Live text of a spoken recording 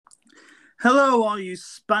Hello, all you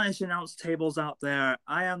Spanish announce tables out there.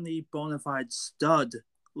 I am the bona fide stud,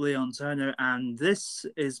 Leon Turner, and this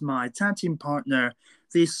is my tag team partner,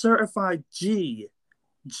 the certified G,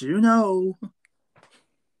 Juno.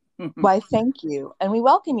 Why, thank you. And we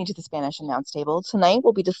welcome you to the Spanish Announce Table. Tonight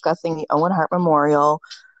we'll be discussing the Owen Hart Memorial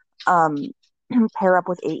um, pair up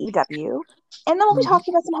with AEW. And then we'll be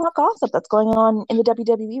talking about some hot gossip that's going on in the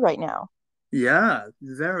WWE right now. Yeah,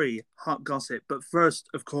 very hot gossip. But first,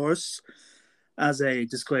 of course, as a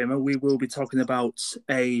disclaimer, we will be talking about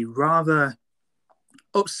a rather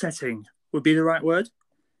upsetting, would be the right word?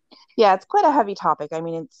 Yeah, it's quite a heavy topic. I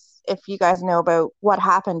mean, if you guys know about what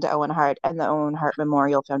happened to Owen Hart and the Owen Hart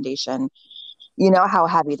Memorial Foundation, you know how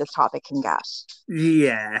heavy this topic can get.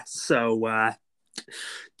 Yeah, so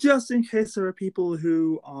just in case there are people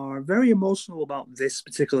who are very emotional about this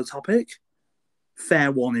particular topic,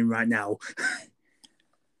 fair warning right now.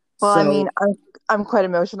 Well, I mean, I'm quite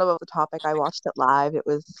emotional about the topic. I watched it live. It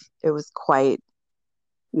was quite.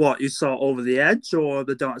 What, you saw Over the Edge or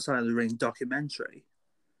the Dark Side of the Ring documentary?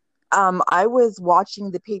 I was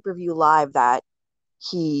watching the pay-per-view live that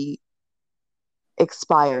he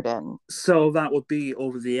expired in. So that would be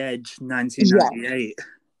Over the Edge 1998.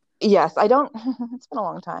 Yes, I don't. It's been a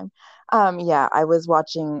long time. Yeah, I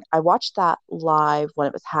watched that live when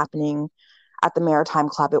it was happening at the Maritime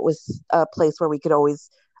Club. It was a place where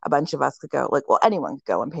a bunch of us could go, like, well, anyone could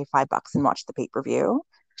go and pay $5 and watch the pay-per-view.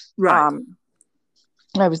 Right.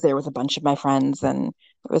 I was there with a bunch of my friends, and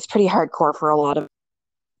it was pretty hardcore for a lot of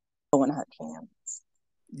Owen Hart fans.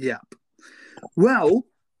 Yeah. Well,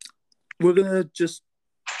 we're going to just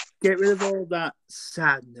get rid of all that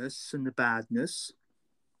sadness and the badness.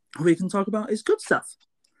 We can talk about his good stuff.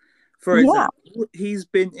 For example, he's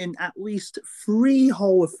been in at least 3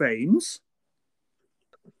 Hall of Fames,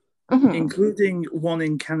 including one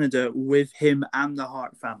in Canada with him and the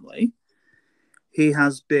Hart family. He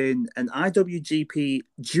has been an IWGP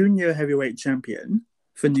Junior Heavyweight Champion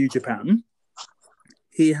for New Japan.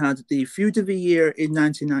 He had the Feud of the Year in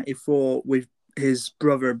 1994 with his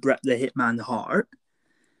brother Bret the Hitman Hart.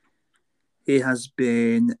 He has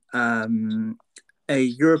been a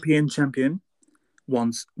European champion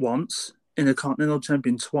once, and a Continental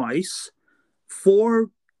champion twice. 4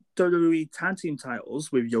 WWE tag team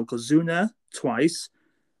titles with Yokozuna twice,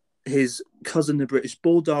 his cousin the British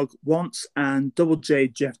Bulldog once, and Double J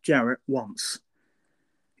Jeff Jarrett once.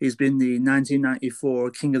 He's been the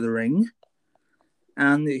 1994 King of the Ring,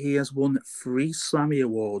 and he has won 3 Slammy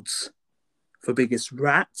Awards for Biggest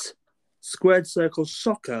Rat, Squared Circle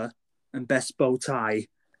Soccer, and Best Bow Tie.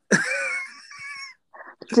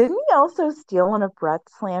 Didn't he also steal one of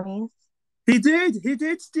Bret's Slammys? He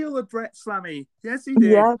did steal a Bret Slammy. Yes, he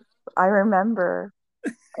did. Yes, I remember.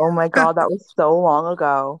 Oh my God, that was so long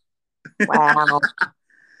ago. Wow.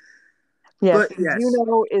 Yes,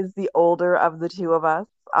 Juno is the older of the two of us.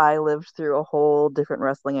 I lived through a whole different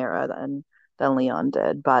wrestling era than Leon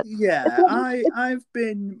did. But yeah, I've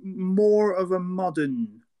been more of a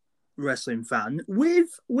modern wrestling fan with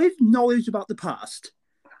knowledge about the past.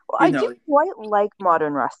 Well, I do quite like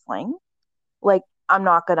modern wrestling. Like, I'm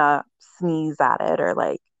not gonna sneeze at it or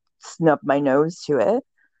like snub my nose to it.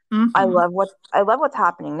 Mm-hmm. I love what's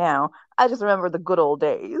happening now. I just remember the good old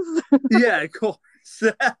days. Yeah, of course.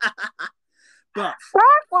 But back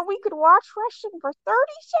when we could watch wrestling for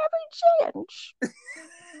 37 change.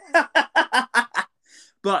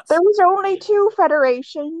 But there was only 2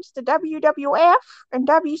 federations, the WWF and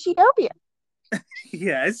WCW.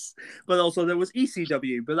 Yes, but also there was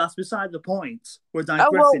ECW, but that's beside the point. We're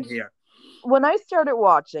digressing here. When I started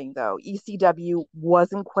watching, though, ECW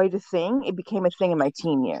wasn't quite a thing. It became a thing in my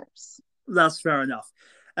teen years. That's fair enough.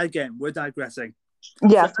 Again, we're digressing.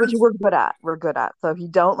 Yes, which we're good at. We're good at. So if you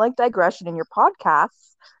don't like digression in your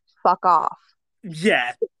podcasts, fuck off.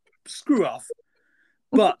 Yeah, screw off.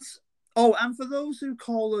 But, and for those who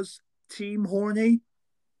call us Team Horny,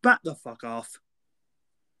 back the fuck off.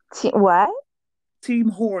 What? Team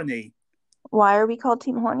Horny. Why are we called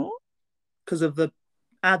Team Horny? Because of the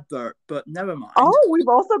advert, but never mind. Oh, we've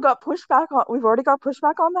already got pushback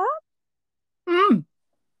on that?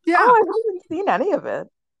 Yeah. Oh, I haven't seen any of it.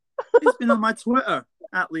 It's been on my Twitter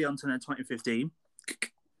at LeonTurner2015.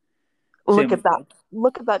 Look at that.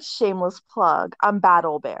 Look at that shameless plug. I'm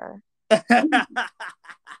Battle Bear.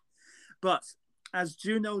 But as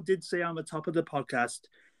Juno did say on the top of the podcast,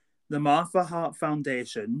 the Martha Hart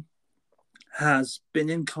Foundation has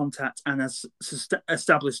been in contact and has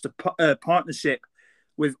established a partnership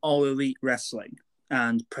with All Elite Wrestling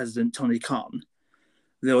and President Tony Khan.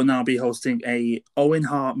 They will now be hosting a Owen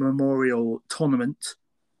Hart Memorial Tournament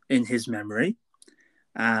in his memory.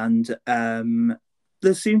 And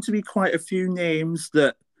there seem to be quite a few names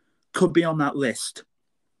that could be on that list.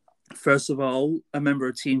 First of all, a member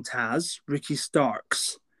of Team Taz, Ricky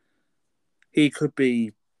Starks. He could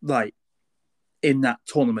be like in that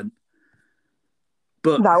tournament.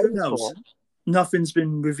 But That who would be knows? cool. Nothing's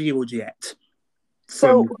been revealed yet.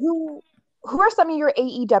 So who are some of your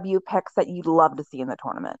AEW picks that you'd love to see in the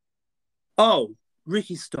tournament? Oh,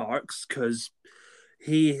 Ricky Starks, because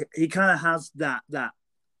he kind of has that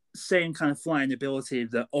same kind of flying ability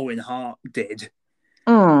that Owen Hart did.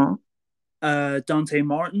 Dante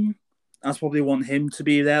Martin, I probably want him to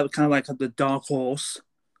be there, kind of like the dark horse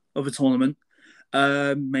of a tournament.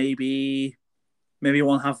 Maybe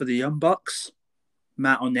one half of the Young Bucks,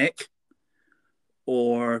 Matt or Nick,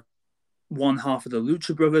 or one half of the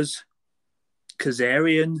Lucha Brothers,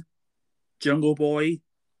 Kazarian, Jungle Boy.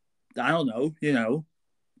 I don't know,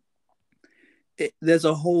 there's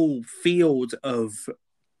a whole field of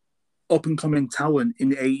up and coming talent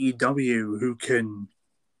in AEW who can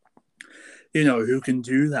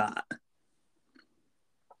do that,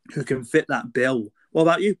 who can fit that bill. What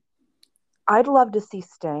about you? I'd love to see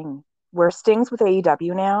Sting. Where Sting's with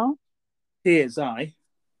AEW now. He is. I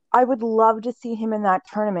would love to see him in that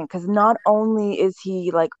tournament because not only is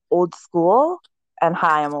he like old school, and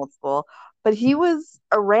hi, I'm old school, but he was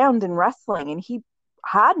around in wrestling and he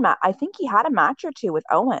had I think he had a match or two with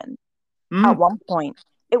Owen at one point.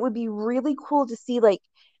 It would be really cool to see like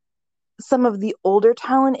some of the older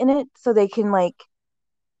talent in it so they can like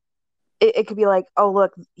it could be like, oh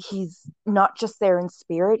look, he's not just there in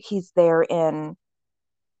spirit, he's there in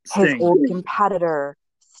Sting. His old competitor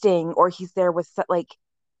Sting, or he's there with like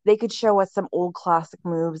they could show us some old classic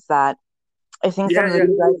moves that I think some of the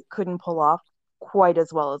guys couldn't pull off quite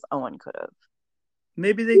as well as Owen could have.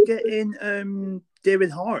 Maybe they get in David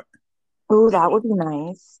Hart. Oh, that would be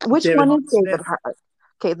nice. Which David one is David Hart?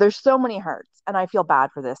 Okay, there's so many Harts, and I feel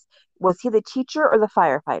bad for this. Was he the teacher or the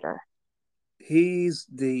firefighter? He's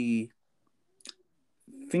I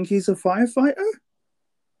think he's a firefighter.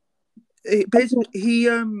 He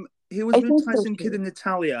was with Tyson Kidd and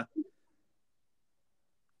Natalia.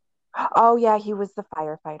 Oh yeah, he was the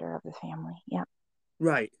firefighter of the family. Yeah.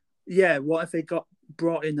 Right. Yeah. What if they got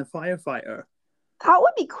brought in the firefighter? That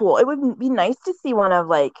would be cool. It would be nice to see one of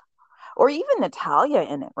like, or even Natalia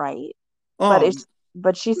in it, right?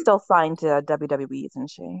 But she's still signed to WWE, isn't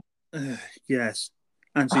she? Yes,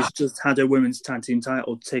 and she's just had her women's tag team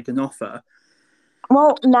title taken off her.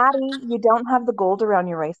 Well, Natty, you don't have the gold around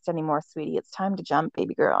your waist anymore, sweetie. It's time to jump,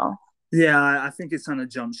 baby girl. Yeah, I think it's time to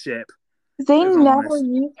jump ship. They never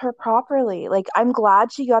used her properly. Like, I'm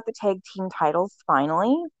glad she got the tag team titles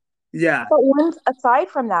finally. Yeah. But aside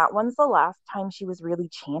from that, when's the last time she was really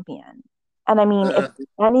champion? And I mean, if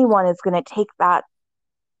anyone is going to take that,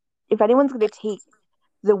 if anyone's going to take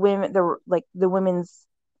the women's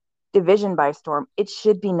division by storm, it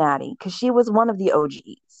should be Natty because she was one of the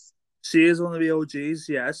OGs. She is one of the OGs,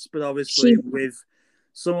 yes, but obviously with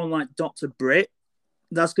someone like Dr. Britt,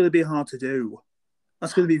 that's going to be hard to do.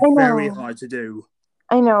 That's going to be very hard to do.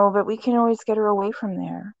 I know, but we can always get her away from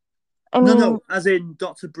there. No, as in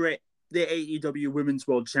Dr. Britt, the AEW Women's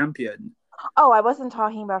World Champion. Oh, I wasn't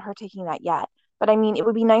talking about her taking that yet, but I mean, it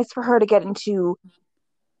would be nice for her to get into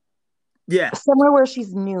somewhere where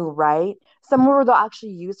she's new, right? Somewhere where they'll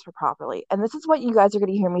actually use her properly. And this is what you guys are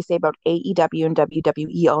going to hear me say about AEW and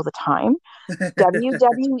WWE all the time.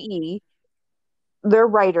 WWE, their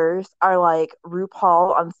writers are like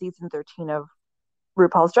RuPaul on season 13 of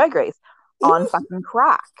RuPaul's Drag Race on fucking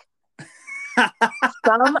crack.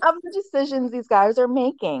 Some of the decisions these guys are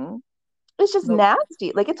making, it's just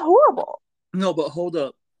nasty. Like, it's horrible. No, but hold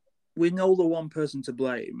up. We know the one person to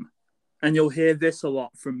blame. And you'll hear this a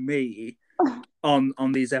lot from me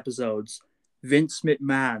on these episodes. Vince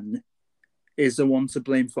McMahon is the one to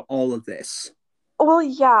blame for all of this. Well,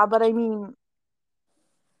 yeah, but I mean,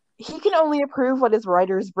 he can only approve what his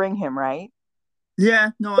writers bring him, right?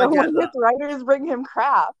 Yeah, no, I get that. When his writers bring him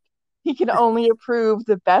crap, he can only approve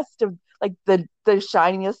the best of, like, the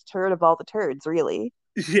shiniest turd of all the turds, really.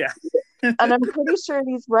 Yeah. And I'm pretty sure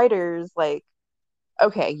these writers, like,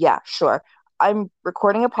 okay, yeah, sure. I'm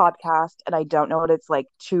recording a podcast and I don't know what it's like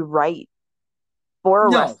to write for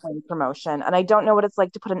a wrestling promotion. And I don't know what it's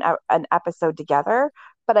like to put an episode together,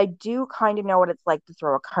 but I do kind of know what it's like to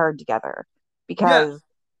throw a card together. Because,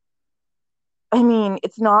 I mean,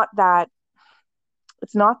 it's not that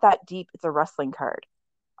deep. It's a wrestling card.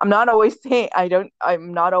 I'm not always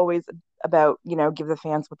about, give the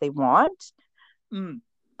fans what they want.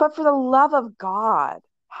 But for the love of God,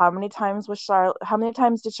 how many times did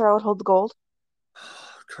Charlotte hold the gold?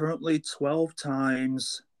 Currently 12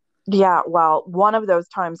 times. Yeah, well, one of those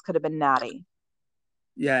times could have been Natty.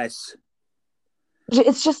 Yes.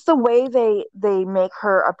 It's just the way they make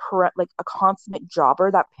her a consummate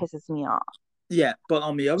jobber that pisses me off. Yeah, but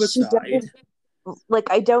on the other She side, doesn't like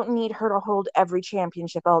I don't need her to hold every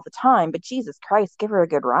championship all the time, but Jesus Christ, give her a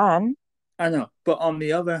good run. I know, but on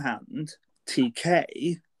the other hand,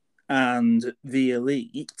 TK and the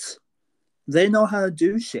Elite, they know how to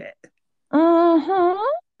do shit. Mm-hmm.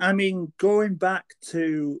 I mean, going back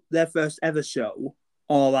to their first ever show,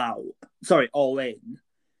 All In,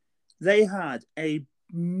 they had a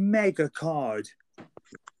mega card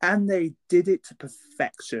and they did it to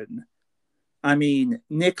perfection. I mean,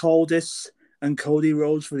 Nick Aldis and Cody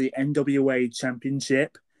Rhodes for the NWA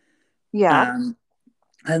Championship, Yeah.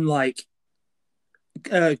 and like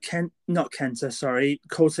not Kenta, sorry,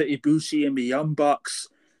 Kota Ibushi and the Young Bucks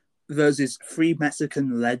versus three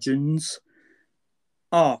Mexican legends.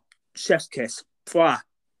 Oh, chef's kiss, Fwah,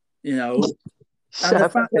 you know, and the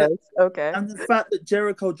Chef fact that kiss. Okay.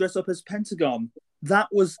 Jericho dressed up as Pentagon, that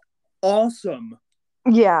was awesome.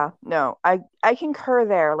 Yeah, no, I concur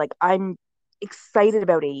there. Like I'm excited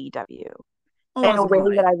about AEW Oh, in as a am way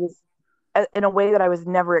I. that I was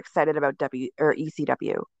never excited about W or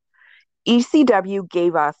ECW. ECW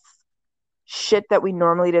gave us shit that we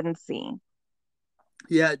normally didn't see.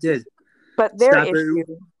 Yeah, it did. But their Sabu,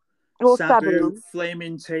 issue, well, Sabu,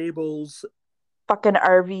 Flaming Tables, fucking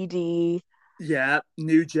RVD, yeah,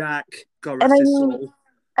 New Jack, God and I rest his mean, soul.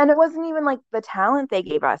 and it wasn't even like the talent they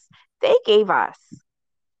gave us. They gave us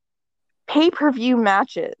pay-per-view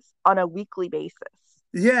matches on a weekly basis.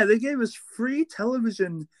 Yeah, they gave us free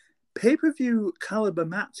television pay-per-view caliber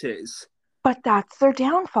matches. But that's their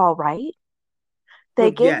downfall, right? They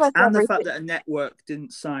Well, gave yes, us and the fact everything. that a network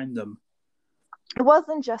didn't sign them. It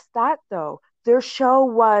wasn't just that though. Their show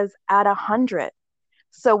was at 100.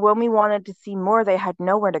 So when we wanted to see more, they had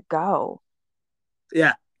nowhere to go.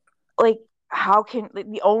 Yeah. Like, how can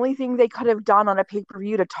the only thing they could have done on a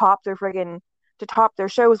pay-per-view to top their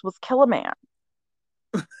shows was kill a man.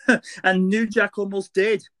 And New Jack almost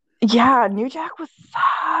did. Yeah, New Jack was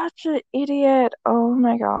such an idiot. Oh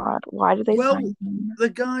my God. Why did they Well, sign him? the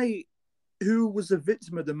guy who was a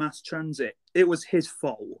victim of the mass transit, it was his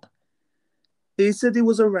fault. He said he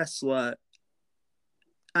was a wrestler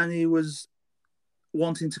and he was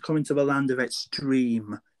wanting to come into the land of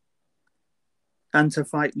extreme and to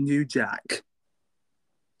fight New Jack.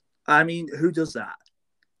 I mean, who does that?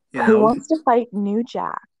 You Who know? wants to fight New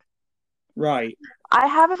Jack? Right. I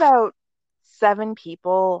have about 7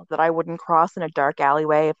 people that I wouldn't cross in a dark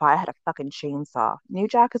alleyway if I had a fucking chainsaw. New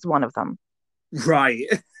Jack is one of them. Right.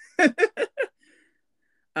 He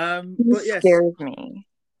But yes, scares me.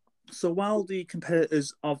 so while the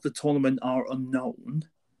competitors of the tournament are unknown,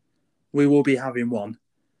 we will be having one.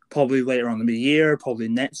 Probably later on in the year, probably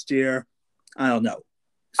next year. I don't know.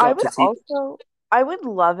 It's I up would to TV. also, I would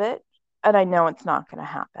love it, and I know it's not going to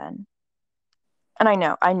happen. And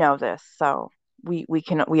I know this, so we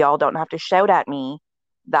all don't have to shout at me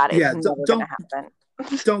that it's Yeah, never going to happen.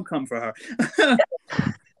 don't come for her.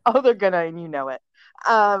 Oh, they're gonna, and you know it.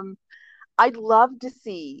 Um, I'd love to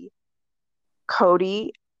see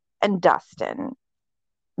Cody and Dustin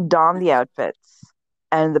don the outfits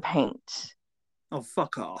and the paint. Oh,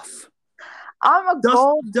 fuck off. I'm a Dust,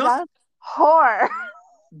 gold Dust, dust whore.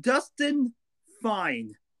 Dustin,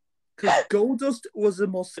 fine. Because Goldust was the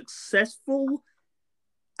most successful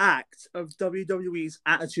act of WWE's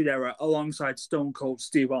Attitude Era alongside Stone Cold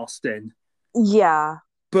Steve Austin. Yeah.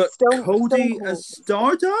 But Stone Cody Cold. as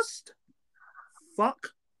Stardust? Fuck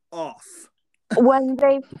off. When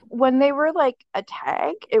they were like a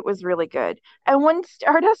tag, it was really good. And when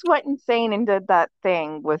Stardust went insane and did that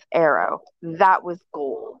thing with Arrow, that was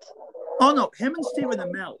gold. Oh no, him and Stephen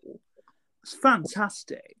Amell was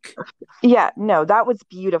fantastic. Yeah, no, that was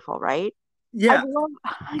beautiful, right? Yeah,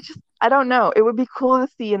 I don't know. It would be cool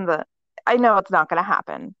to see in the I know it's not gonna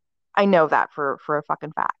happen. I know that for a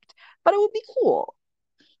fucking fact. But it would be cool.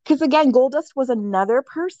 Because again, Goldust was another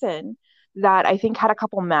person that I think had a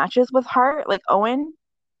couple matches with Hart, like Owen.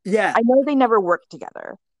 yeah, I know they never worked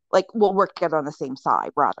together. Like, well, worked together on the same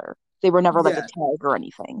side, rather. They were never like a yeah. tag or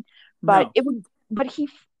anything. But No, it would. But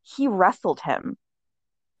he wrestled him.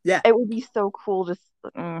 yeah. It would be so cool.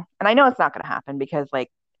 And I know it's not going to happen because like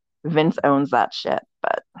Vince owns that shit.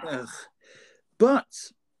 But Ugh. But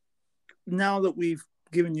now that we've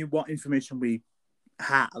given you what information we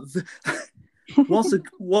have, what's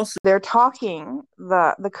they're talking.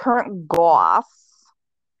 The current goss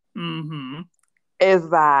mm-hmm. is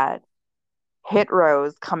that Hit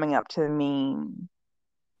Row's coming up to the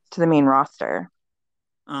main roster.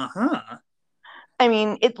 Uh-huh. I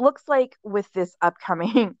mean, it looks like with this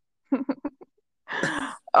upcoming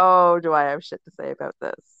Oh, do I have shit to say about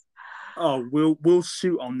this? Oh, we'll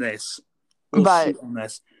shoot on this. We'll But shoot on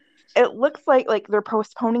this. it looks like they're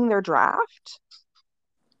postponing their draft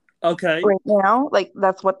Okay. right now. Like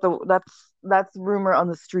that's rumor on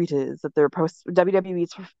the street is that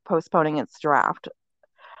WWE's postponing its draft.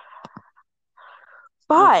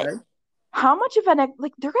 But Okay. how much of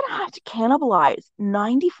like they're gonna have to cannibalize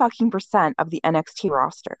 90 fucking percent of the NXT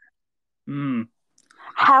roster. Hmm.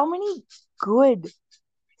 How many good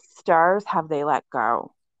stars have they let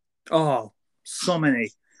go? Oh, so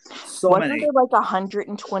many. So Wasn't many. there like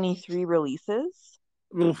 123 releases?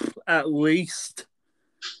 Oof, at least.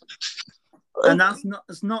 And Like,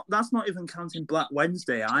 that's not even counting Black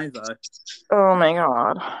Wednesday either. oh my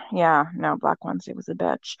God. Yeah, no, Black Wednesday was a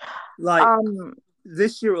bitch. Like Um,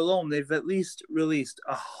 this year alone, they've at least released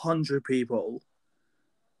 100 people.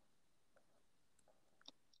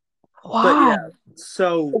 But why? yeah,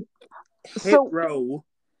 so Hit So, Row,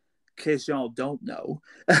 in case y'all don't know,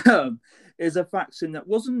 is a faction that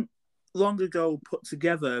wasn't long ago put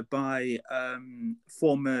together by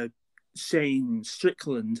former Shane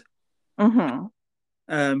Strickland, mhm.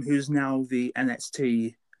 who's now the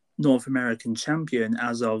NXT North American champion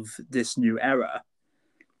as of this new era.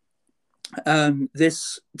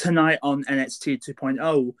 This tonight on NXT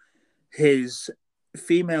 2.0, his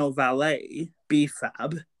female valet,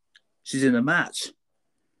 B-Fab, she's in a match.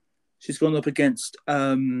 She's gone up against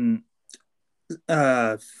for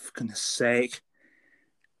goodness sake.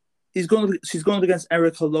 She's gone up against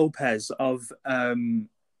Erica Lopez of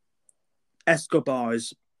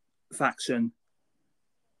Escobar's faction.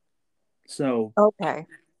 So Okay.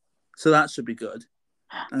 that should be good.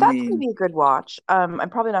 That's gonna be a good watch. I'm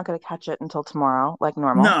probably not gonna catch it until tomorrow, like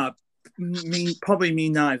normal. no, probably me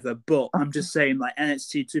neither. But I'm just saying, like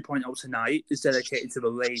NXT 2.0 tonight is dedicated to the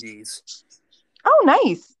ladies. Oh,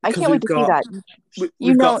 nice! I Because can't wait to see that. You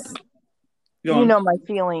we've know, got. Go on. you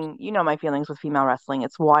know my feelings with female wrestling.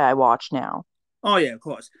 It's why I watch now. Oh yeah, of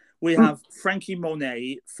course. We have Frankie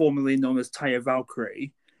Monet, formerly known as Taya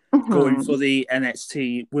Valkyrie, going Mm-hmm. for the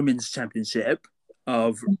NXT Women's Championship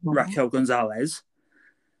of Raquel Gonzalez.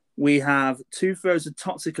 We have 2/3 of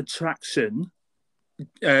Toxic Attraction,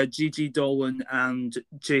 Gigi Dolan and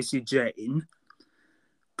JC Jane,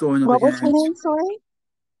 going up What was her against name? Sorry,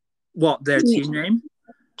 what their team name?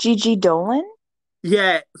 Gigi Dolan.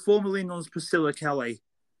 Yeah, formerly known as Priscilla Kelly.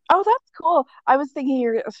 Oh, that's cool. I was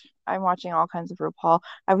thinking I'm watching all kinds of RuPaul.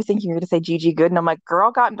 I was thinking you were going to say Gigi Good, and I'm like,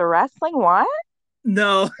 girl got into wrestling? What?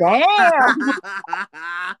 No. Damn.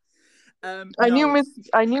 No. I knew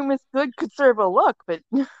Miss Good could serve a look, but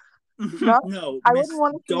not. No, I Miss wouldn't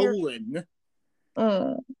want to see her.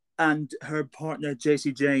 Dolan and her partner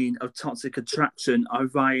JC Jane of Toxic Attraction are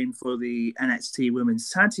vying for the NXT Women's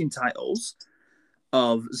Tag Team titles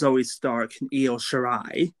of Zoe Stark and Io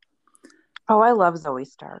Shirai. Oh, I love Zoe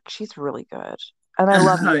Stark. She's really good, and I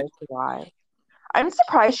love Io Shirai. I'm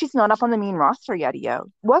surprised she's not up on the main roster yet, Io.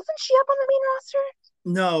 Wasn't she up on the main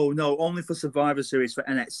roster? No, only for Survivor Series for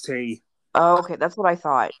NXT. Oh, okay, that's what I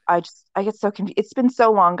thought. I get so confused. It's been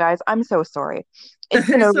so long, guys. I'm so sorry. It's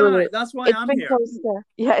been It's over. all right. That's why I'm here.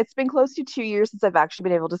 It's been close to 2 years since I've actually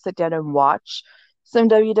been able to sit down and watch some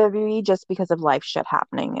WWE just because of life shit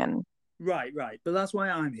happening and Right. But that's why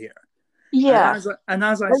I'm here. yeah. And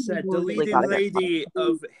as I said, the really leading lady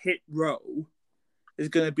of Hit Row is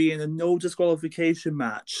going to be in a no disqualification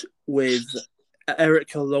match with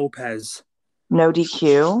Erica Lopez. No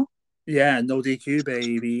DQ. Yeah, no DQ,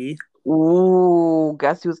 baby. Ooh,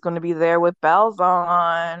 guess who's going to be there with bells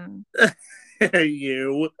on?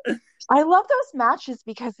 You. I love those matches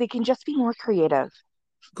because they can just be more creative.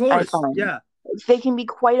 Of course, yeah. They can be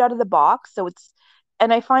quite out of the box.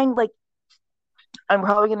 And I find like I'm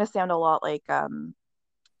probably going to sound a lot like friggin'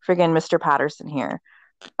 Mr. Patterson here,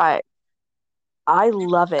 but I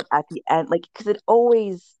love it at the end, like because it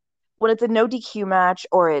always when it's a no DQ match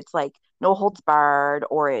or it's like no holds barred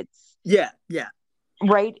or it's yeah.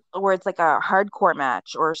 right where it's like a hardcore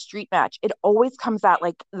match or a street match, it always comes at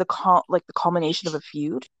like the culmination of a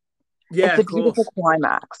feud. Yeah, It's a beautiful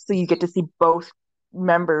climax, so you get to see both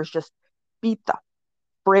members just beat the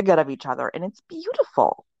frig out of each other, and it's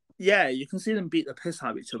beautiful. Yeah, you can see them beat the piss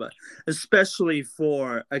out of each other, especially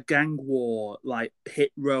for a gang war like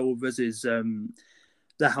Hit Row versus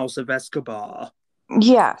the House of Escobar.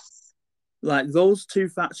 Yes. Like those two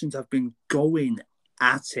factions have been going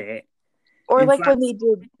at it. Or like when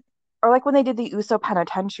they did the Uso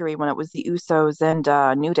Penitentiary when it was the Usos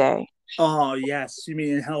and New Day. Oh yes, you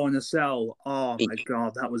mean in Hell in a Cell? Oh my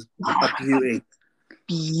god, that was a beauty.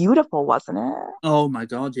 Beautiful, wasn't it? Oh my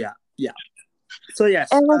god, yeah. So yes,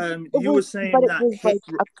 And like, you were saying that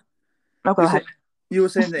go ahead. You were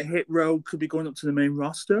saying that Hit Row could be going up to the main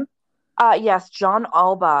roster? Yes, John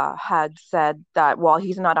Alba had said that while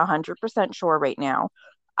he's not 100% sure right now,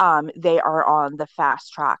 they are on the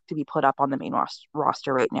fast track to be put up on the main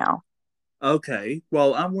roster right now. Okay.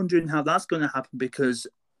 Well, I'm wondering how that's going to happen because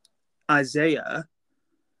Isaiah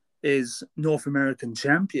is North American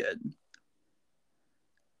champion.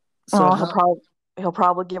 So he'll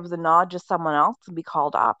probably give the nod to someone else and be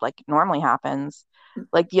called up, like it normally happens.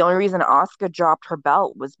 Like the only reason Asuka dropped her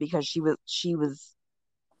belt was because she was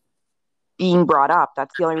being brought up.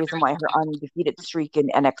 That's the only reason why her undefeated streak in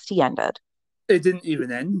NXT ended. It didn't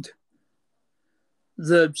even end.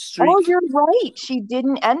 The streak. Oh, you're right. She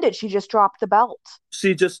didn't end it. She just dropped the belt.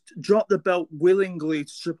 She just dropped the belt willingly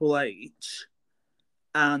to Triple H,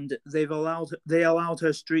 and they allowed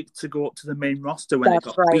her streak to go up to the main roster when it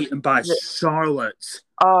got beaten by Charlotte.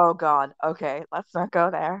 Oh God. Okay, let's not go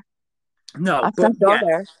there. No, let's not go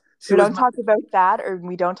there. We don't talk about that, or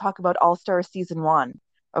we don't talk about All Star Season 1.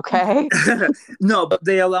 Okay. No, but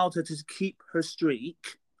they allowed her to keep her streak.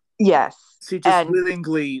 Yes. She just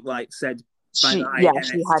willingly said bye-bye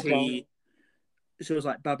NXT. She was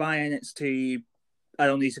like, bye-bye NXT. I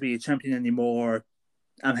don't need to be a champion anymore.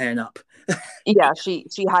 I'm heading up. Yeah, she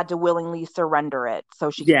had to willingly surrender it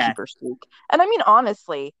so she could keep her streak. And I mean,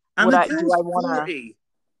 honestly, do I want to?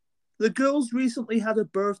 The girl's recently had a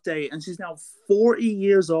birthday and she's now 40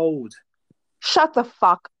 years old. Shut the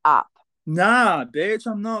fuck up. Nah, bitch,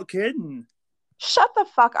 I'm not kidding. Shut the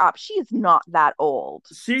fuck up. She's not that old.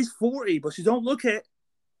 She's 40, but she don't look it.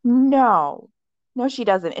 No, she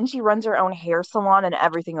doesn't. And she runs her own hair salon and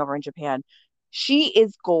everything over in Japan. She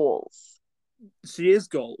is goals. She is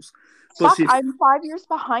goals. Fuck, I'm 5 years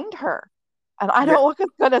behind her. And I don't look as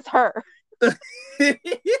good as her.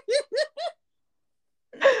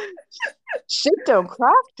 Shit don't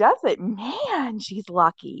crack, does it? Man, she's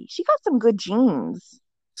lucky. She got some good genes.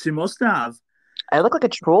 She must have. I look like a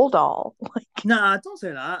troll doll. Nah, don't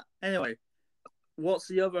say that. Anyway, what's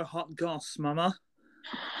the other hot goss, mama?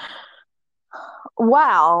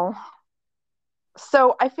 Well,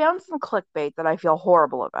 so I found some clickbait that I feel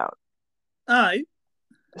horrible about. Aye.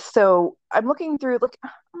 So I'm looking through,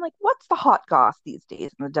 I'm like, what's the hot goss these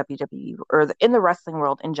days in the WWE or in the wrestling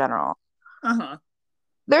world in general? Uh-huh.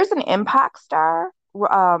 There's an Impact star.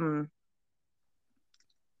 I'm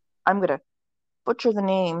gonna butcher the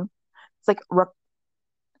name. It's like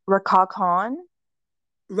Raka Khan.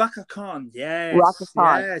 Raka Khan, yes. Raka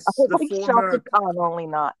Khan. Yes. The former Khan, only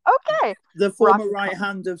not. Okay. The former right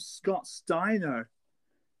hand of Scott Steiner.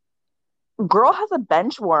 Girl has a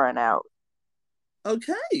bench warrant out.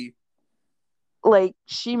 Okay. Like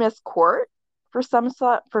she missed court for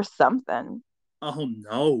something. Oh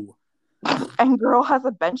no. And girl has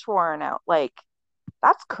a bench warrant out. Like,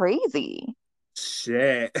 that's crazy.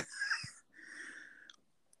 Shit.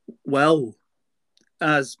 Well,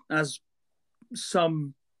 as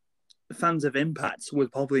some fans of Impact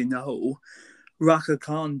would probably know, Raka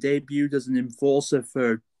Khan debuted as an enforcer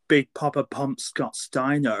for Big Papa Pump Scott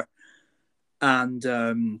Steiner, and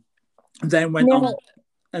then went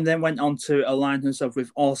on to align herself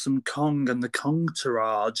with Awesome Kong and the Kong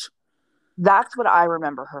Tourage. That's what I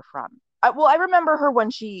remember her from. I remember her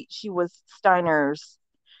when she was Steiner's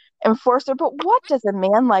enforcer, but what does a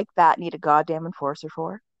man like that need a goddamn enforcer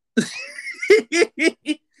for? Yeah,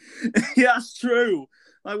 that's true.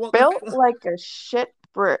 Like, what built like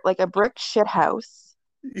a brick shit house.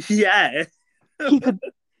 Yeah.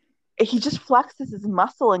 He just flexes his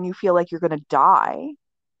muscle and you feel like you're gonna die.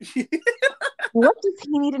 What does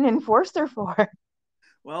he need an enforcer for?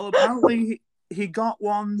 Well, apparently he got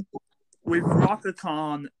one with Raka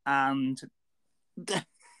Khan and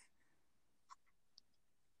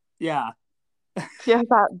yeah. Yeah,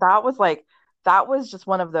 that was just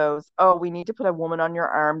one of those, oh, we need to put a woman on your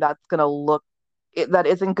arm that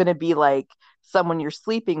isn't gonna be like someone you're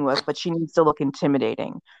sleeping with, but she needs to look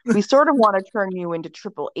intimidating. We sort of want to turn you into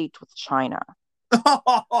Triple H with China.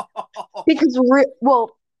 Because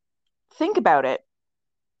think about it.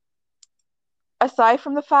 Aside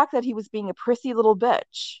from the fact that he was being a prissy little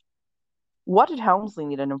bitch, what did Helmsley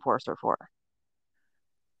need an enforcer for?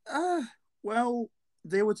 Well,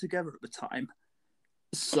 they were together at the time.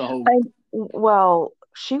 So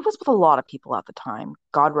she was with a lot of people at the time.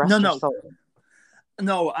 God rest her soul.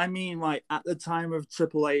 No, I mean, like, at the time of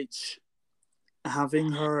Triple H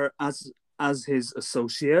having her as his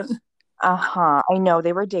associate. I know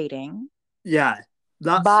they were dating. Yeah.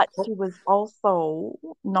 But she was also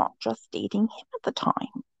not just dating him at the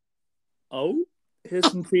time. Oh, here's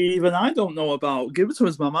some tea even I don't know about. Give it to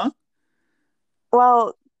us, mama.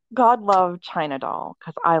 Well, God love China Doll,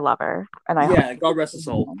 because I love her. And God rest her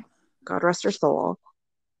soul. God rest her soul.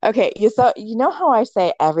 Okay, you know how I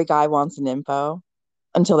say every guy wants an info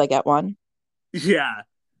until they get one? Yeah.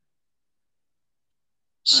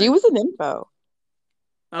 She was an info.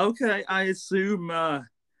 Okay, I assume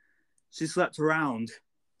she slept around.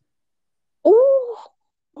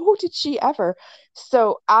 Oh, did she ever?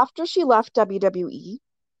 So after she left WWE,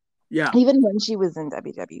 Yeah. even when she was in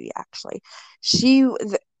WWE, actually,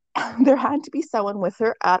 there had to be someone with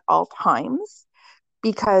her at all times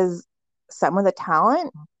because some of the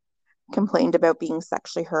talent complained about being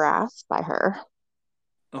sexually harassed by her.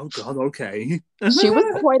 Oh God. Okay. She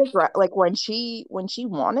was quite aggressive. Like when she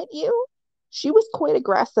wanted you, she was quite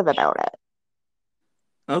aggressive about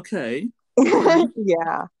Okay. it.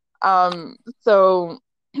 Yeah. So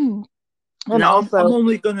and Now I'm also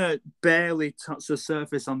only gonna barely touch the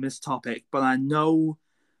surface on this topic, but I know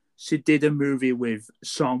she did a movie with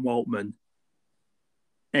Sean Waltman,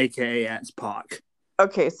 aka X Pac.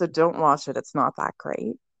 okay, so don't watch it. It's not that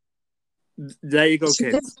great. There you go, She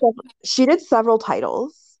did kids. she did several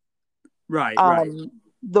titles. Right, right. Um,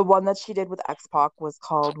 the one that she did with X-Pac was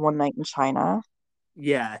called One Night in China.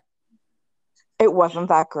 Yeah. It wasn't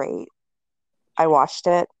that great. I watched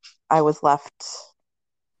it. I was left.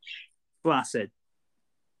 Flaccid.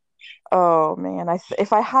 Oh man,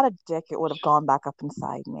 if I had a dick, it would have gone back up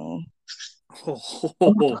inside me.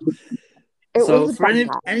 It So was for any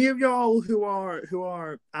bad. any of y'all who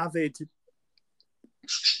are avid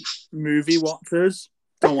movie watchers,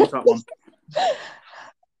 don't watch that one.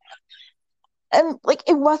 And like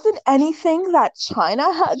it wasn't anything that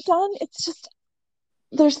China had done. It's just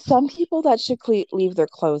there's some people that should leave their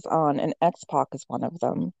clothes on, and X-Pac is one of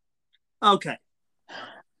them. Okay.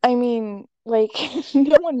 I mean, like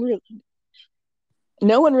no one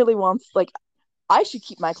really wants like I should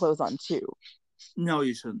keep my clothes on too. No,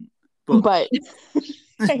 you shouldn't. But But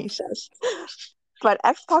hey, shush. But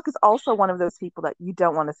X-Pac is also one of those people that you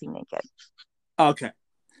don't want to see naked. okay.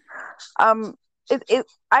 Um,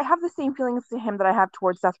 I have the same feelings to him that I have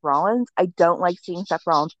towards Seth Rollins. I don't like seeing Seth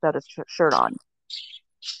Rollins without his shirt on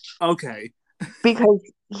Okay. because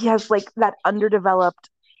he has like that underdeveloped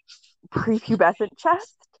prepubescent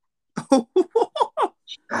chest.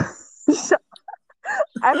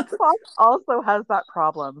 X-Pac also has that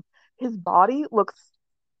problem. His body looks.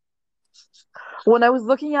 When I was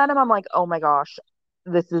looking at him, I'm like, oh my gosh,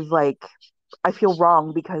 this is like, I feel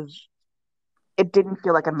wrong because it didn't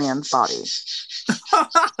feel like a man's body.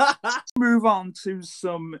 Move on to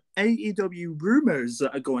some AEW rumors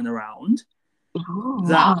that are going around. Ooh,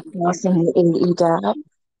 That AEW.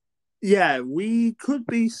 yeah, we could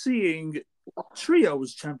be seeing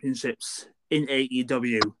trios championships in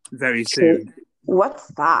AEW very soon. What's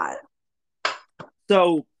that?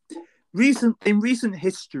 So, in recent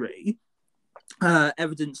history,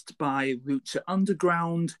 evidenced by Lucha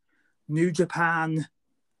Underground, New Japan,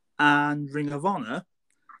 and Ring of Honor,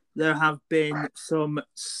 there have been some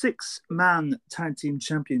 6-man tag team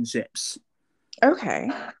championships. Okay.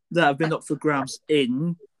 That have been up for grabs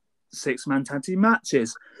in 6-man tag team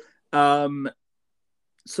matches.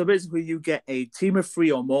 So basically, you get a team of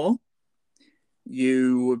 3 or more.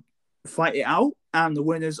 You fight it out, and the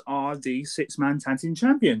winners are the 6-man tag team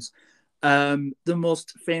champions. The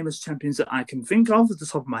most famous champions that I can think of at the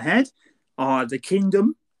top of my head are the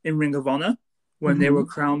Kingdom in Ring of Honor when they were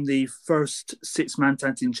crowned the first 6-man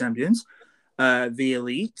tag team champions. The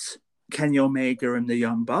Elite, Kenny Omega and the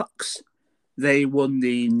Young Bucks. They won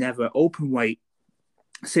the Never Openweight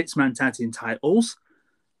 6-man tag team titles.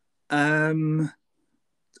 I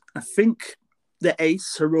think the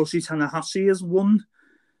Ace, Hiroshi Tanahashi, has won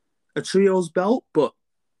a trios belt, but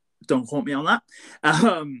don't quote me on that.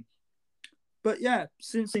 But yeah,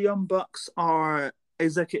 since the Young Bucks are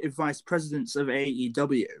executive vice presidents of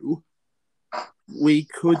AEW, we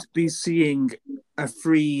could be seeing a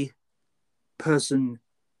 3-person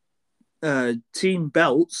team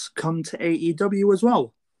belts come to AEW as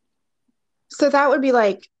well. So that would be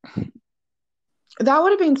like, that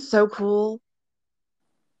would have been so cool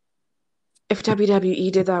if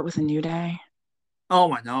WWE did that with a New Day.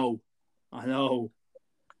 Oh, I know.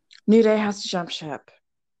 New Day has to jump ship.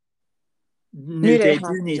 New Day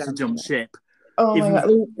do need to jump ship. Oh my god.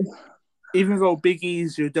 Even though Big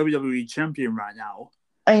E's your WWE champion right now.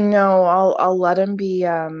 I know. I'll let him be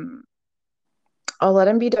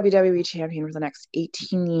WWE champion for the next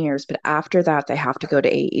 18 years, but after that they have to go to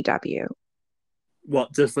AEW.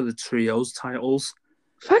 What, just for the trios titles?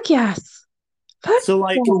 Fuck yes. So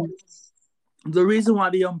like the reason why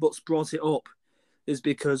the Young Bucks brought it up is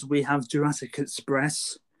because we have Jurassic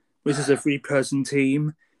Express, which is a 3-person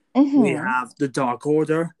team. We have the Dark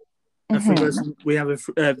Order, A three Mm-hmm. person. We have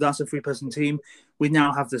that's a 3-person team. We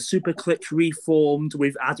now have the Super Click reformed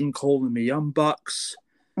with Adam Cole and the Young Bucks.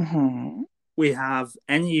 Mm-hmm. We have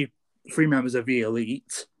any 3 members of the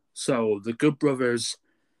Elite. So the Good Brothers,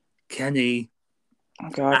 Kenny, Oh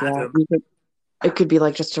God, yeah. Adam, It could be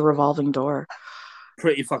like just a revolving door.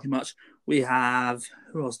 pretty fucking much. We have,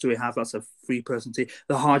 who else do we have? That's a 3-person team.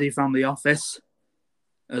 The Hardy Family Office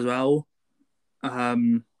as well.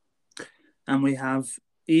 And we have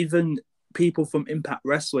even people from Impact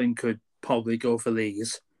Wrestling could probably go for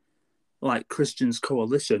these, like Christian's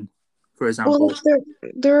Coalition, for Well, example.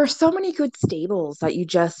 there are so many good stables that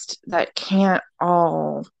that can't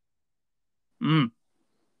all. Mm,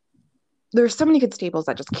 There's so many good stables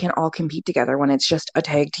that just can't all compete together when it's just a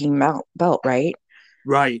tag team belt, right?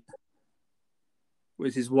 right.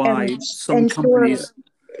 Which is And why some and companies,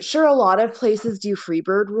 sure, a lot of places do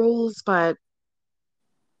freebird rules, but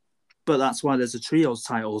but that's why there's a trios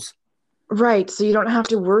titles. right, so you don't have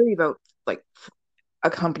to worry about like a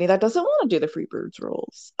company that doesn't want to do the freebirds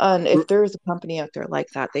rules. And if there's a company out there like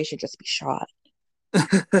that, they should just be shot.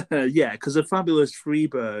 Yeah, because the Fabulous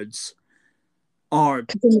Freebirds are,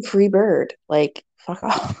 Because I'm a free bird, like fuck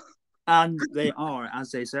off. and they are, as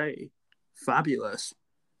they say, fabulous.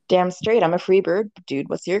 Damn straight, I'm a free bird, dude.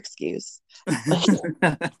 What's your excuse?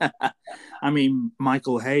 I mean,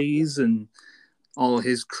 Michael Hayes and all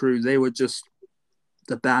his crew, they were just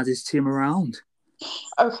the baddest team around.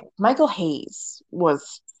 Okay, Michael Hayes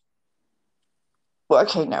was well,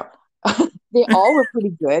 okay, no. They all were pretty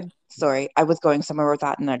good. Sorry, I was going somewhere with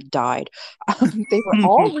that and I died. They were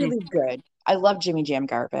all really good. I love Jimmy Jam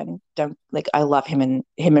Garvin. Don't like I love him and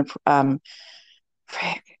it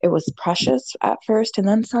was Precious at first and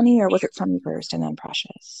then Sunny, or was it Sunny first and then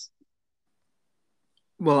Precious?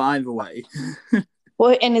 Well, either way.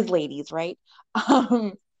 Well, and his ladies, right?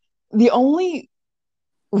 Um, the only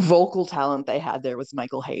vocal talent they had there was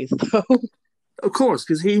Michael Hayes, though. Of course,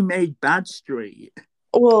 because he made Bad Street.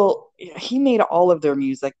 Well, he made all of their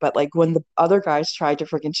music, but like when the other guys tried to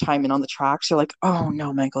freaking chime in on the tracks, you're like, "Oh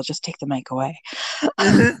no, Michael, just take the mic away."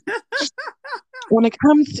 When it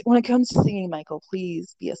comes to singing, Michael,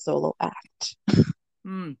 please be a solo act.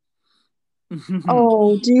 Mm.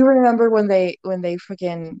 Oh, do you remember when they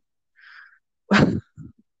freaking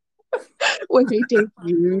when they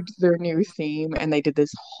debuted their new theme and they had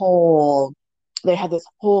this whole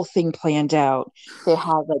thing planned out. They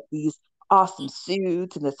had like these awesome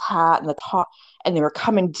suits and this hat and the top, and they were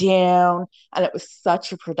coming down, and it was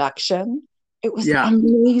such a production. It was Yeah.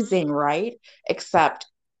 amazing, right? Except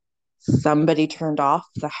somebody turned off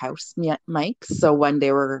the house mics, so when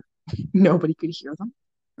they were, nobody could hear them.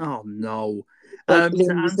 Oh no. Like To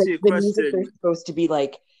answer your the music they're question, supposed to be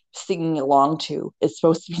like singing along to is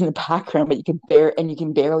supposed to be in the background, but you can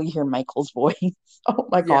barely hear Michael's voice. Oh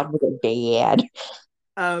my yeah. God, was it bad?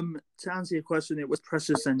 To answer your question, it was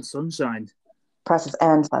Precious and Sunshine. Precious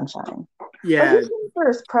and Sunshine. But Yeah, who came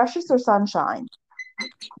first, Precious or Sunshine?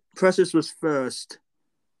 Precious was first.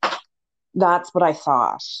 That's what I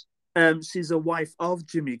thought. She's a wife of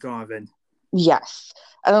Jimmy Garvin. Yes.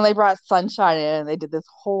 And then they brought Sunshine in and they did this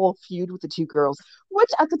whole feud with the two girls, which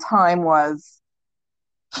at the time was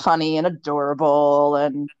funny and adorable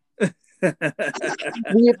and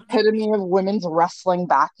the epitome of women's wrestling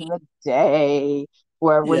back in the day,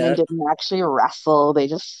 where women Yeah, didn't actually wrestle. They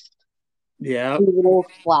just yeah. threw little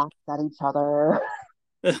slaps at each other.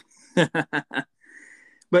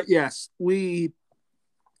 But yes, we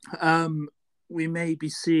may be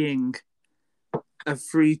seeing a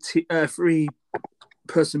free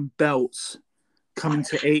person belts coming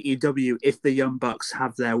to AEW if the Young Bucks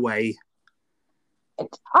have their way.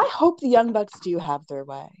 I hope the Young Bucks do have their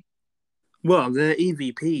way. Well, they're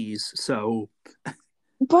EVPs, so.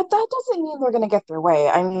 But that doesn't mean they're going to get their way.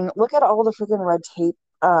 I mean, look at all the freaking red tape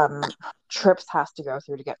Trips has to go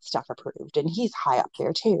through to get stuff approved, and he's high up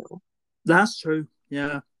there too. That's true,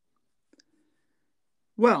 yeah.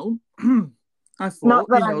 Well, I Not thought,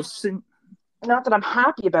 that not that I'm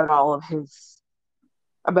happy about all of his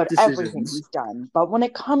about everything decisions. he's done, but when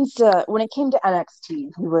it came to NXT,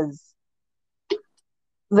 he was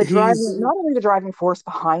He's not only the driving force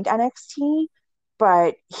behind NXT,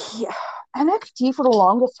 but NXT for the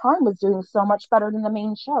longest time was doing so much better than the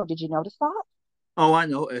main show. Did you notice that? Oh, I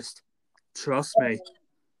noticed. Trust me.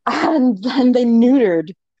 And then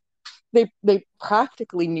they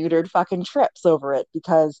practically neutered fucking Trips over it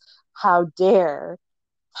because how dare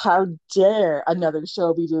how dare another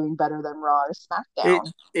show be doing better than Raw or It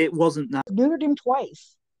SmackDown? it wasn't that. Neutered him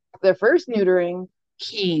twice. The first neutering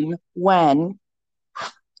came when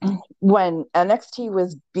NXT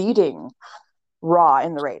was beating Raw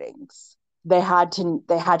in the ratings. they had to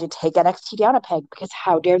take NXT down a peg because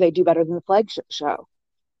how dare they do better than the flagship show?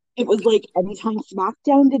 It was like anytime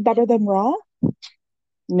SmackDown did better than Raw,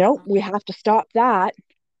 nope, we have to stop that.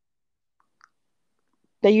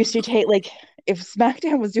 They used to take like if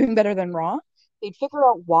SmackDown was doing better than Raw, they'd figure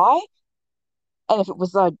out why, and if it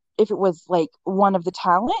was like one of the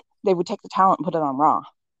talent, they would take the talent and put it on Raw.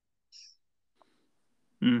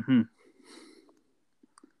 Mm-hmm.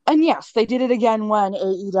 And yes, they did it again when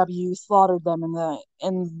AEW slaughtered them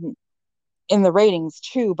in the ratings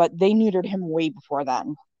too, but they neutered him way before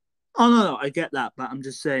then. Oh no, I get that, but I'm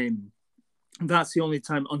just saying that's the only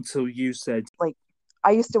time until you said like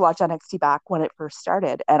I used to watch NXT back when it first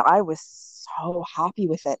started, and I was so happy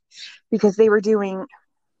with it because they were doing.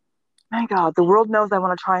 My God, the world knows I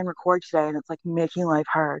want to try and record today, and it's like making life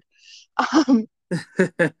hard.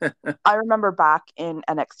 I remember back in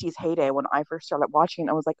NXT's heyday when I first started watching,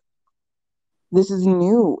 I was like, "This is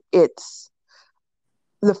new. It's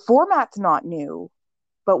the format's not new,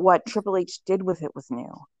 but what Triple H did with it was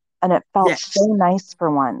new, and it felt so nice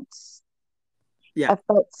for once." Yeah. It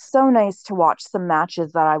felt so nice to watch some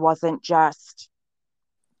matches that I wasn't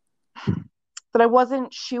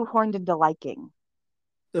shoehorned into liking.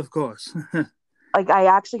 Of course. Like I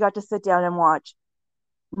actually got to sit down and watch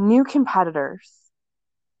new competitors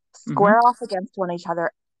square off against one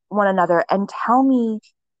another and tell me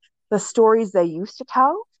the stories they used to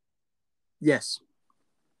tell. Yes.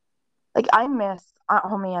 Like I miss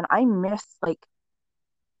like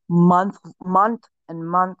month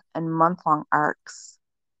long arcs.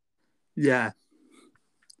 Yeah.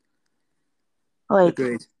 Like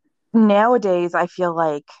agreed. Nowadays I feel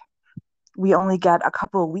like we only get a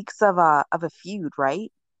couple of weeks of a feud, right?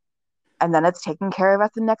 And then it's taken care of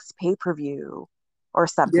at the next pay-per-view or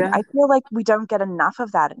something. Yeah. I feel like we don't get enough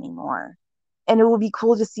of that anymore. And it will be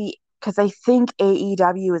cool to see because I think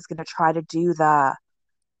AEW is going to try to do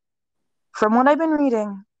from what I've been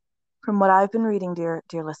reading, dear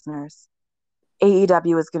listeners,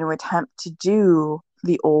 AEW is going to attempt to do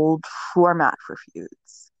the old format for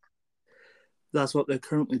feuds. That's what they're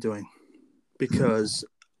currently doing. Because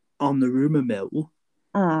on the rumor mill,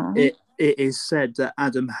 it is said that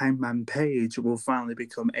Adam Hangman Page will finally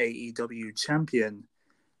become AEW champion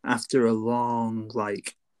after a long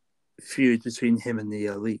feud between him and the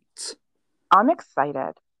Elite. I'm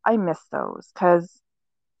excited. I miss those because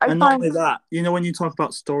not only that, when you talk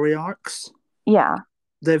about story arcs, yeah,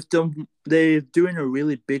 they're doing a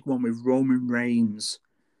really big one with Roman Reigns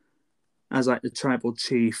as the tribal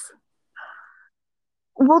chief.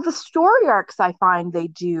 Well, the story arcs I find they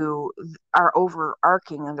do are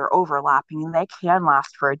overarching and they're overlapping and they can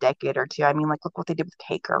last for a decade or two. I mean, look what they did with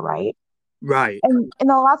Taker, right? Right. And in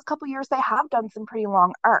the last couple of years, they have done some pretty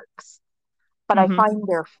long arcs, but I find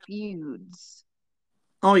their feuds.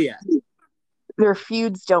 Oh yeah. Their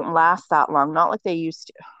feuds don't last that long. Not like they used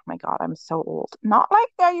to. Oh my God, I'm so old. Not like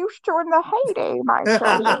they used to in the heyday, my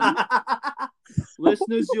children.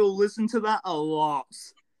 Listeners, you'll listen to that a lot.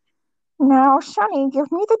 Now, Sonny,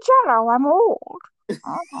 give me the jello. I'm old.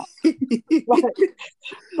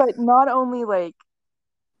 but not only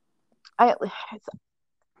I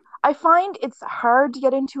find it's hard to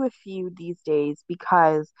get into a feud these days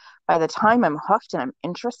because by the time I'm hooked and I'm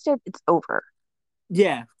interested, it's over.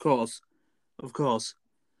 Yeah, of course.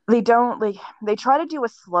 They don't they try to do a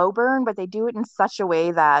slow burn, but they do it in such a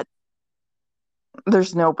way that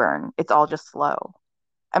there's no burn. It's all just slow.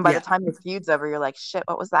 And by the time the feud's over, you're like, shit,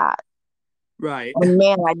 what was that? Right. And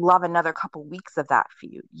man, I'd love another couple weeks of that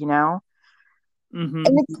feud, And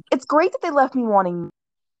it's great that they left me wanting,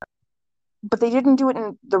 but they didn't do it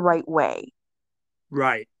in the right way.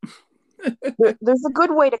 Right. There's a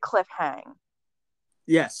good way to cliffhang.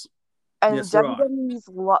 Yes. And yes, WWE's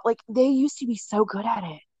they used to be so good at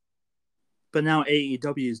it. But now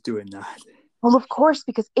AEW is doing that. Well, of course,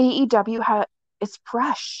 because AEW is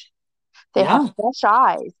fresh. They have fresh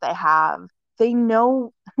eyes. They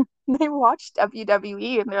know, they watch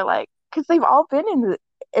WWE and they're like, because they've all been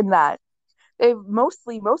in that. Most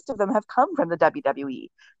of them have come from the WWE.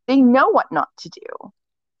 They know what not to do.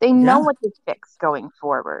 They know what to fix going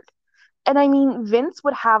forward. And I mean, Vince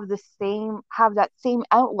would have that same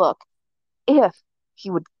outlook if he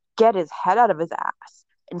would get his head out of his ass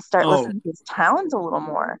and start listening to his talents a little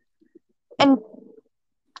more. And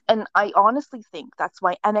I honestly think that's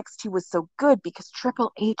why NXT was so good because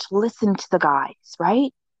Triple H listened to the guys,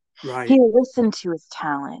 right? Right. He listened to his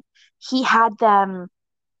talent. He had them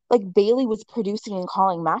Bailey was producing and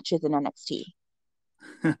calling matches in NXT.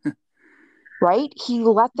 Right? He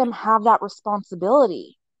let them have that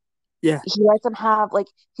responsibility. Yeah. He let them have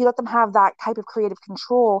that type of creative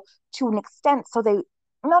control to an extent so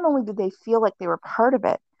not only did they feel like they were part of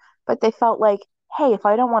it, but they felt like, hey, if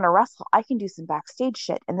I don't want to wrestle, I can do some backstage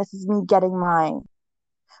shit. And this is me getting my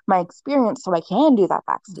experience so I can do that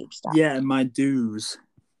backstage stuff. Yeah, my dues.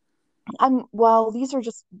 And well, these are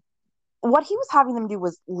just what he was having them do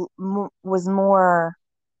was more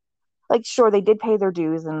like, sure, they did pay their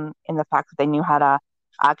dues in the fact that they knew how to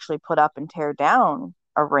actually put up and tear down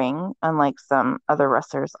a ring, unlike some other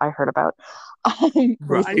wrestlers I heard about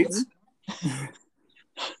Right. recently.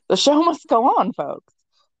 The show must go on, folks.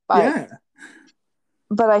 But Yeah.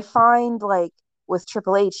 but I find like with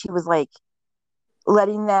Triple H, he was like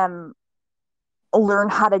letting them learn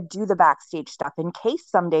how to do the backstage stuff in case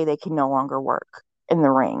someday they can no longer work in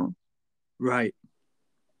the ring. Right.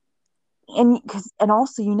 And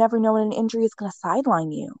also you never know when an injury is going to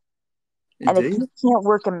sideline you. And if Indeed. you can't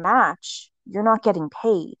work a match, you're not getting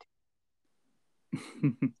paid.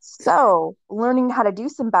 So learning how to do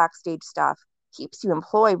some backstage stuff keeps you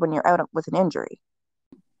employed when you're out with an injury.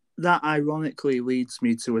 That ironically leads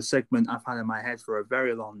me to a segment I've had in my head for a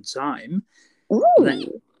very long time.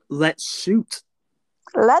 Let's shoot.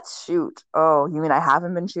 Let's shoot. Oh, you mean I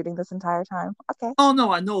haven't been shooting this entire time? Okay. Oh,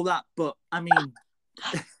 no, I know that, but I mean,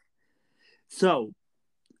 so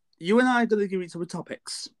you and I are going to give each other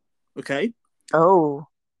topics, okay? Oh.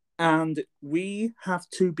 And we have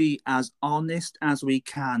to be as honest as we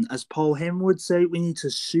can. As Paul Him would say, we need to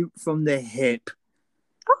shoot from the hip.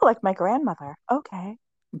 Oh, like my grandmother. Okay.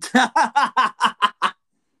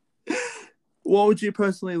 What would you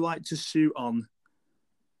personally like to shoot on?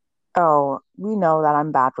 Oh, we know that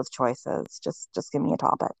I'm bad with choices. Just give me a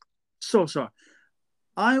topic. Sure.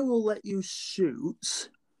 I will let you shoot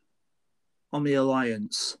on the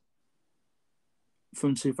Alliance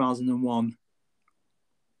from 2001.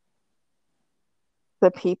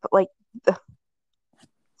 The people like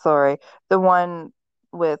sorry, the one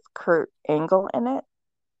with Kurt Angle in it.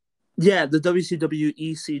 Yeah, the WCW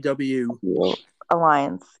ECW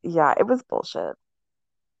Alliance. Yeah, it was bullshit.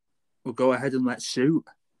 Well, go ahead and let's shoot.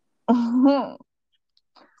 I've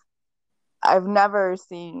never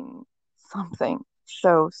seen something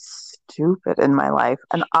so stupid in my life,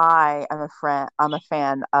 and I am I'm a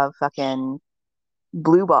fan of fucking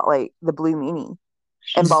blue ball, like the blue meanie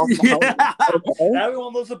and balls. Yeah. Okay?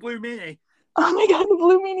 Everyone loves a blue meanie. Oh my god, the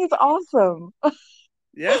blue meanie's awesome.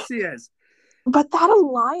 Yes, he is. But that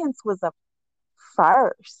alliance was a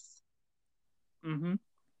farce. Mm-hmm. It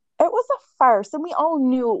was a farce, and we all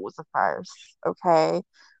knew it was a farce. Okay,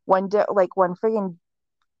 when when friggin'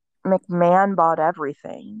 McMahon bought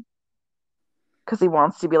everything because he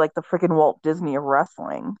wants to be like the freaking Walt Disney of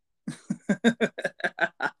wrestling.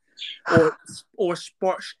 or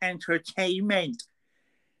sports entertainment.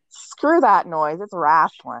 Screw that noise. It's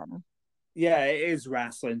wrestling. Yeah, it is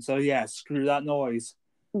wrestling. So yeah, screw that noise.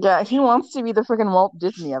 Yeah, he wants to be the freaking Walt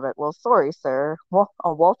Disney of it. Well, sorry, sir. Well,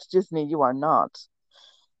 a Walt Disney, you are not.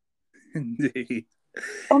 Indeed.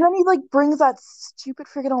 And then he like brings that stupid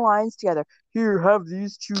freaking alliance together. Here, have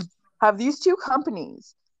these two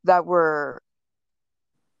companies that were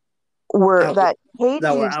that hated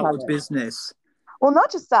that were each out other. of business. Well,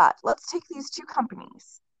 not just that. Let's take these two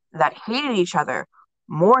companies that hated each other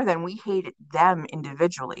more than we hated them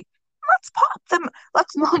individually. Let's pop them.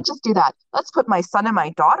 Let's not just do that. Let's put my son and my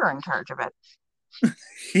daughter in charge of it.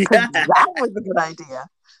 Yeah. That was a good idea.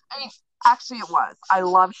 I mean, actually, it was. I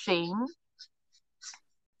love Shane.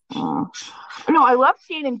 No, I love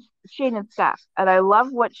Shane and Steph, and I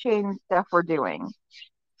love what Shane and Steph were doing.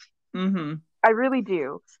 Mm-hmm. I really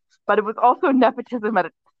do. But it was also nepotism at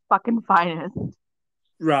its fucking finest.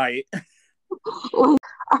 Right.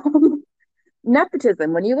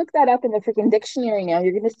 Nepotism. When you look that up in the freaking dictionary now,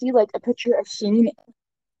 you're going to see like a picture of Shane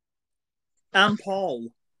and Paul.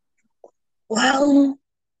 Well,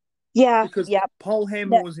 yeah, because yeah. Paul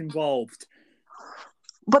Heyman was involved.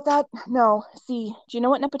 But see, do you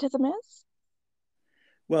know what nepotism is?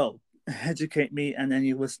 Well, educate me and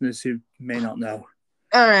any listeners who may not know.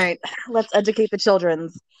 All right, let's educate the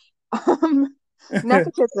children's.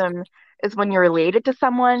 Nepotism is when you're related to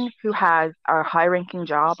someone who has a high-ranking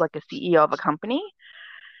job, like a CEO of a company,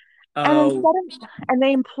 and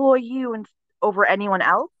they employ you over anyone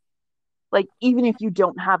else, like even if you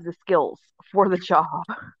don't have the skills for the job.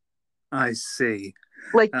 I see.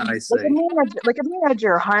 Like a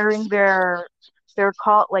manager hiring their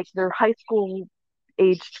high school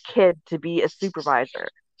aged kid to be a supervisor.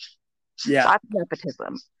 Yeah, that's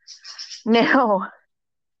nepotism. Now,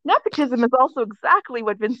 nepotism is also exactly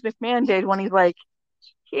what Vince McMahon did when he's like,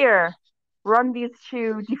 here, run these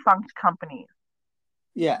two defunct companies.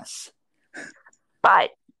 Yes. But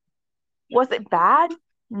was it bad?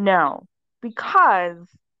 No, because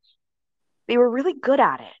They were really good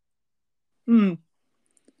at it. Hmm.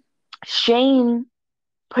 Shane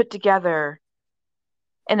put together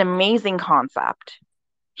an amazing concept.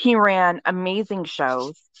 He ran amazing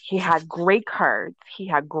shows. He had great cards. He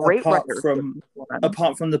had great Apart writers.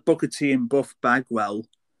 from the Booker T and Buff Bagwell.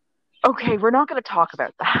 Okay, we're not going to talk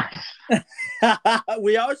about that.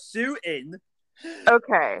 We are shooting.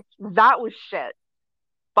 Okay, that was shit.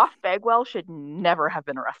 Buff Bagwell should never have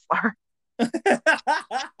been a wrestler.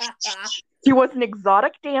 He was an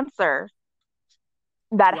exotic dancer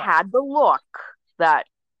that had the look that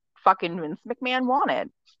fucking Vince McMahon wanted.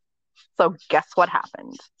 So guess what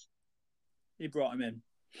happened? He brought him in.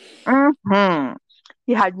 Mm-hmm.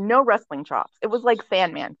 He had no wrestling chops. It was like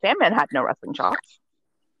Sandman. Sandman had no wrestling chops.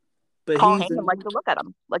 But Paul Heyman liked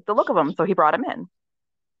the look of him, so he brought him in.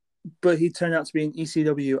 But he turned out to be an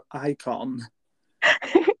ECW icon.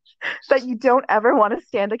 That you don't ever want to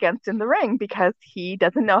stand against in the ring because he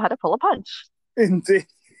doesn't know how to pull a punch. Indeed.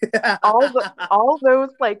 all those,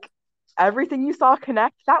 like, everything you saw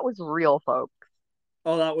connect, that was real, folks.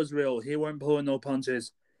 Oh, that was real. He weren't pulling no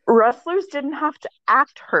punches. Wrestlers didn't have to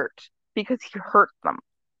act hurt because he hurt them.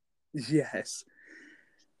 Yes.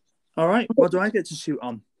 All right. What do I get to shoot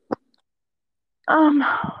on?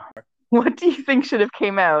 What do you think should have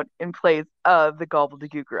came out in place of the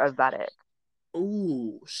gobbledygooker? Is that it?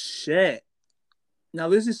 Ooh, shit. Now,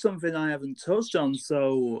 this is something I haven't touched on,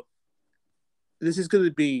 so this is going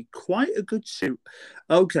to be quite a good shoot.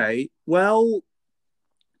 Okay, well,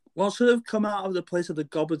 what should have come out of the place of the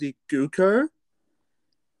gobbledygooker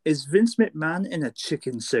is Vince McMahon in a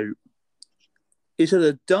chicken suit. He should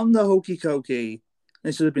have done the hokey cokey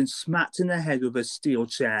and should have been smacked in the head with a steel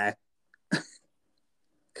chair.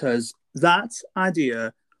 Because that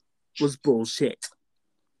idea was bullshit.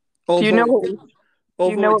 It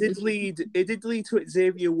did lead to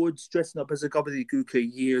Xavier Woods dressing up as a gobbledygooker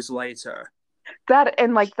years later. That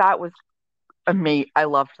was amazing. I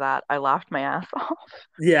loved that. I laughed my ass off.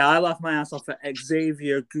 Yeah, I laughed my ass off at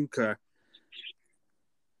Xavier Gooker.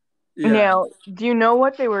 Yeah. Now, do you know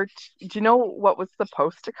what was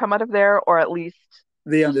supposed to come out of there, or at least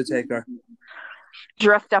The Undertaker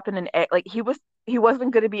dressed up in an egg? Like, he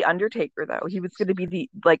wasn't going to be Undertaker, though. He was going to be the,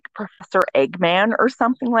 like, Professor Eggman or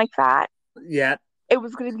something like that. Yeah. It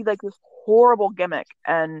was going to be like this horrible gimmick,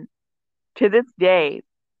 and to this day,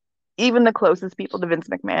 even the closest people to Vince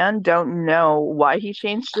McMahon don't know why he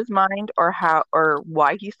changed his mind or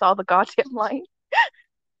why he saw the goddamn light.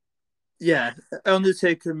 Yeah,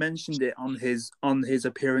 Undertaker mentioned it on his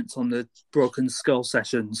appearance on the Broken Skull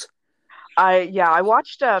sessions. I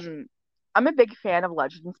watched. I'm a big fan of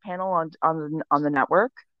Legends Panel on the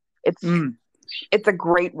network. It's a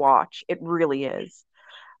great watch. It really is.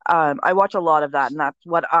 I watch a lot of that, and that's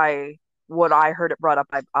what I heard it brought up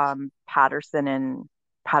by Patterson and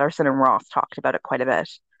Ross talked about it quite a bit,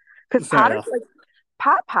 because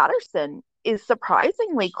Pat Patterson is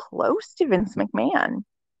surprisingly close to Vince McMahon.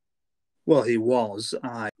 Well, he was.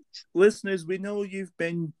 Listeners, we know you've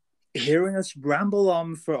been hearing us ramble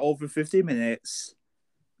on for over 50 minutes,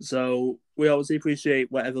 so we obviously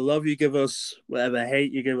appreciate whatever love you give us, whatever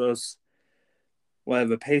hate you give us,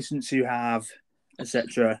 whatever patience you have,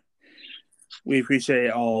 etc. We appreciate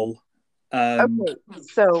it all. Okay,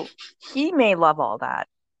 so he may love all that.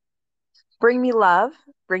 Bring me love,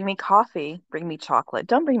 bring me coffee, bring me chocolate.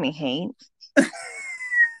 Don't bring me hate.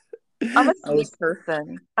 I'm a sweet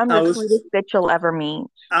person. I'm the sweetest bitch you'll ever meet.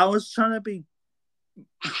 I was trying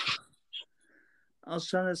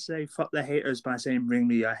to say fuck the haters by saying bring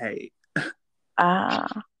me your hate.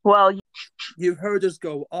 Well, you've heard us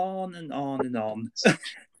go on and on and on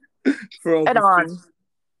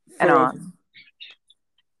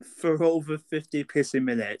for over 50 pissing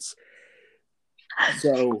minutes.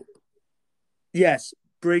 So, yes,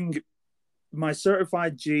 bring my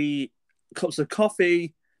certified G cups of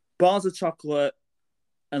coffee, bars of chocolate,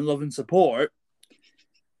 and love and support.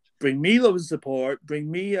 Bring me love and support.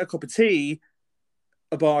 Bring me a cup of tea,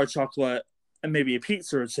 a bar of chocolate, and maybe a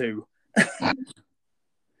pizza or two.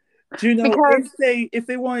 Do you know, if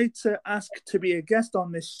they wanted to ask to be a guest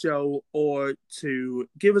on this show or to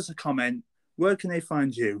give us a comment, where can they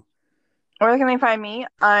find you? Where can they find me?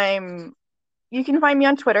 You can find me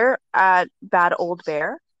on Twitter at Bad Old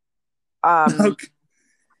Bear. Okay.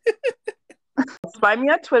 Find me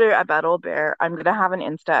on Twitter at Bad Old Bear. I'm gonna have an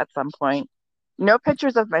Insta at some point. No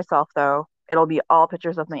pictures of myself though. It'll be all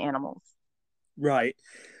pictures of my animals. Right.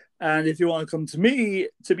 And if you want to come to me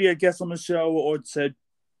to be a guest on the show or to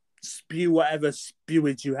spew whatever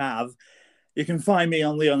spewage you have, you can find me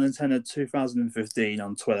on Leon Antenna 2015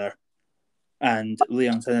 on Twitter and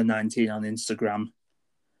Leon Antenna 19 on Instagram.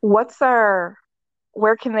 What's our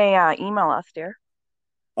Where can they email us, dear?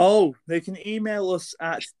 Oh, they can email us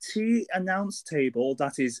at tannounce-table,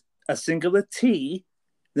 that is a singular T,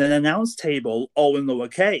 then announce table, all in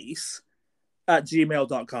lowercase, at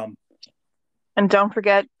gmail.com. And don't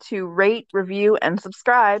forget to rate, review, and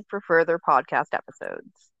subscribe for further podcast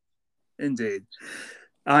episodes. Indeed.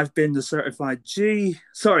 I've been the certified G.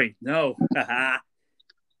 Sorry, no.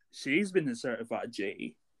 She's been the certified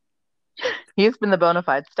G. He's been the bona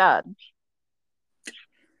fide stud.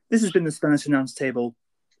 This has been the Spanish Announce Table.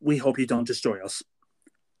 We hope you don't destroy us.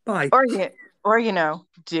 Bye. Or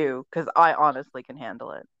do, because I honestly can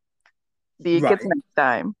handle it. See you kids next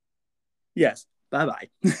time. Yes.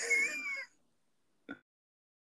 Bye-bye.